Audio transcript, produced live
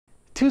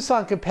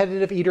Tucson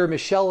competitive eater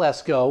Michelle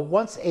Lesco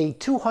once ate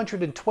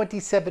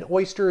 227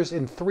 oysters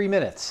in 3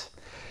 minutes.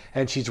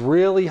 And she's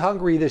really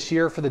hungry this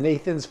year for the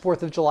Nathan's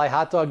 4th of July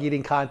hot dog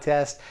eating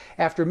contest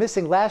after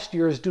missing last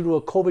year's due to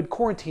a COVID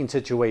quarantine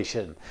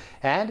situation.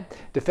 And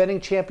defending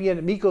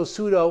champion Miko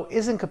Sudo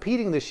isn't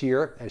competing this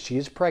year as she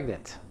is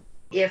pregnant.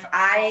 If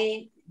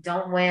I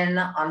don't win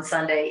on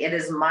Sunday, it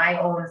is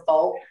my own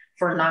fault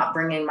for not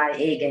bringing my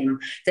A game.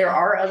 There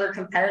are other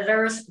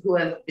competitors who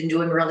have been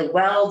doing really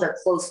well. They're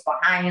close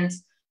behind,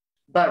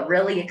 but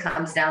really it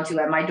comes down to,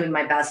 am I doing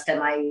my best?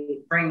 Am I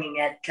bringing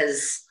it?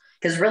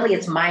 Because really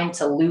it's mine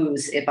to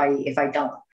lose if I don't.